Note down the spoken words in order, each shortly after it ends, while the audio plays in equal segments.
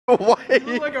Why? You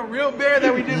look like a real bear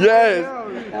that we did. Yes.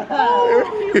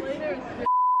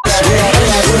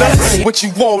 What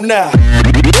you want now?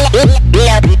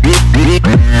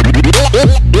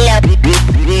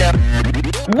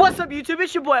 What's up, YouTube?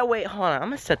 It's your boy. Wait, hold on. I'm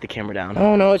gonna set the camera down.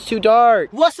 Oh no, it's too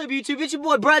dark. What's up, YouTube? It's your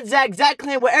boy Bruhitszach, Zach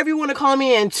Clayton, whatever you want to call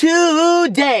me. And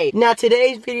today, now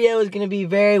today's video is gonna be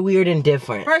very weird and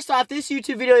different. First off, this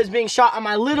YouTube video is being shot on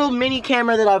my little mini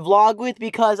camera that I vlog with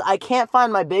because I can't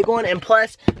find my big one. And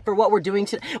plus, for what we're doing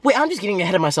today, wait, I'm just getting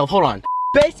ahead of myself. Hold on.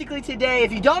 Basically today,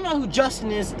 if you don't know who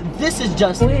Justin is, this is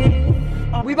Justin.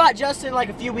 We bought Justin like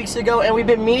a few weeks ago and we've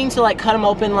been meaning to like cut him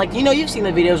open. Like, you know, you've seen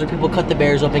the videos where people cut the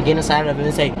bears open, get inside of them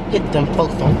and say, hit them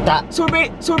folks on that.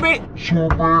 Sorbet.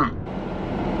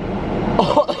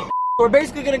 We're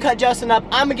basically gonna cut Justin up.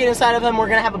 I'm gonna get inside of him. We're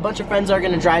gonna have a bunch of friends that are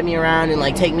gonna drive me around and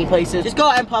like take me places. Just go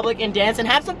out in public and dance and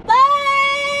have some fun.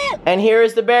 And here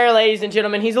is the bear, ladies and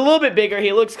gentlemen. He's a little bit bigger.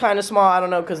 He looks kind of small. I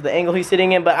don't know because of the angle he's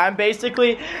sitting in, but I'm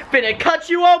basically finna cut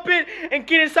you open and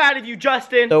get inside of you,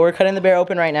 Justin. So we're cutting the bear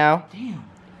open right now. Damn.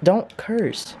 Don't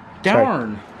curse.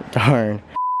 Darn. Sorry. Darn.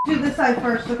 Do this side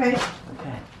first, okay?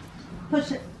 Okay.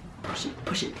 Push it. Push it,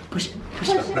 push it, push it, push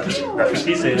Push it, it. push it. That's what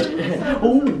she said.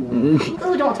 Ooh.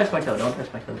 Oh, don't touch my toe, don't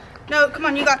touch my toe. No, come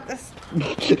on, you got this.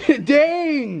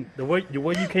 Dang! The way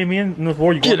you came in the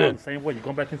door, you going out the same way. You're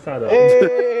going back inside of it.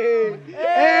 Hey!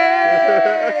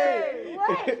 Hey!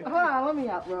 Hold on, let me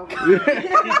out, bro.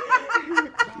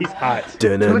 He's hot.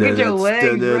 Look at your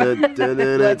legs,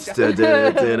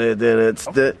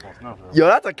 Yo,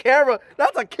 that's a camera.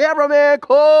 That's a cameraman,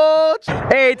 coach.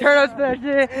 Hey, turn us that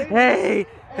shit. Hey,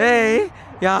 hey,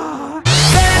 yeah.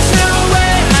 There's no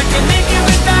way I can make it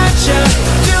without you.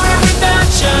 Do it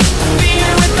without you. Be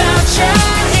here without you.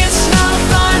 It's no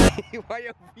fun. Why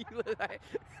your feet look like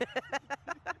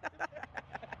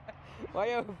Why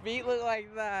your feet look like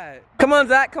that? Come on,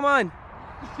 Zach, come on.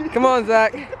 Come on,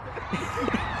 Zach.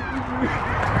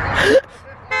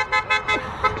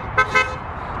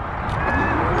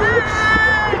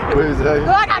 What is that?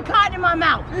 Oh, I got cotton in my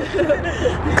mouth.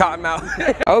 Cotton mouth.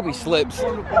 I hope he slips.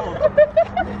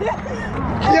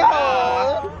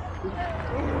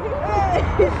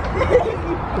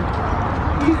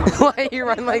 Why you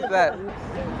run like that?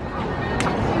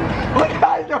 Look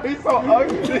at him, he's so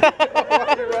ugly.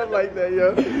 Why you run like that,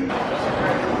 yo?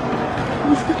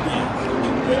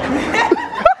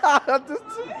 I'm just...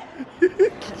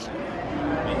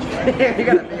 You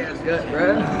got a big ass gut, bro.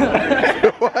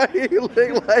 Why you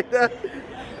look like that?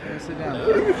 Sit down.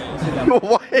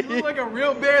 Why? You look like a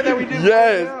real bear that we did.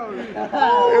 Yes.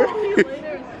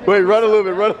 Wait, run a little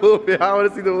bit. I want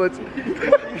to see the lips.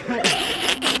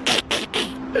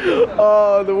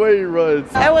 Oh, the way he runs.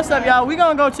 Hey, what's up, y'all? We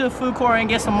gonna go to the food court and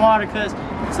get some water because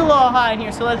it's a little hot in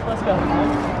here. So let's go.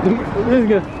 Let's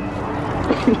go.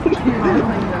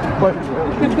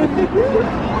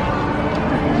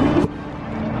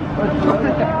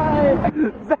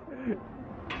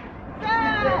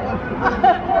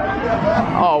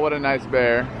 Oh, what a nice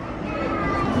bear.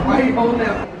 Why are you holding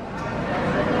that?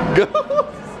 Go.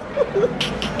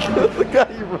 Look how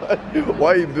you run.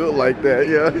 Why you built like that,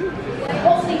 yeah?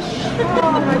 Holy shit.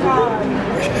 Oh my god.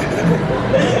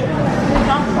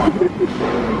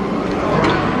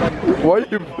 Why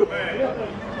you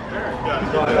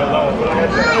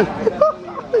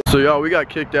So y'all, we got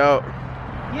kicked out.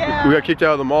 Yeah. We got kicked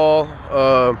out of the mall.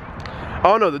 I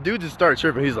don't know, the dude just started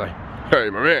tripping. He's like, hey,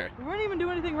 my man. We weren't even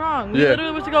doing anything wrong. We Yeah.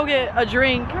 literally went to go get a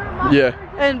drink. Yeah.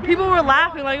 And people were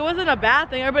laughing, like it wasn't a bad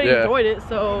thing. Everybody Yeah. enjoyed it,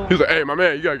 so. He's like, hey, my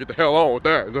man, you gotta get the hell on with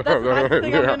that. That's the nicest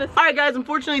thing I'm gonna say. Alright guys,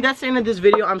 unfortunately that's the end of this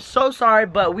video. I'm so sorry,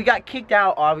 but we got kicked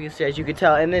out, obviously, as you could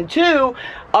tell. And then two,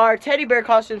 our teddy bear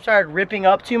costume started ripping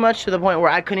up too much to the point where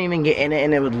I couldn't even get in it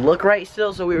and it would look right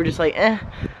still. So we were just like,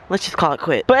 let's just call it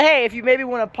quit. But hey, if you maybe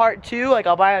want a part 2, like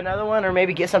I'll buy another one or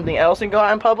maybe get something else and go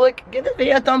out in public, give this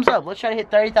video a thumbs up. Let's try to hit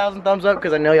 30,000 thumbs up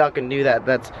because I know y'all can do that.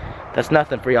 That's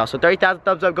nothing for y'all. So 30,000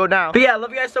 thumbs up, go now. But yeah, I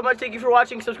love you guys so much. Thank you for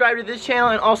watching. Subscribe to this channel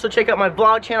and also check out my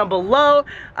vlog channel below.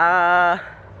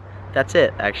 That's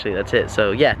it, actually. That's it.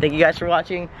 So yeah, thank you guys for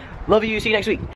watching. Love you. See you next week.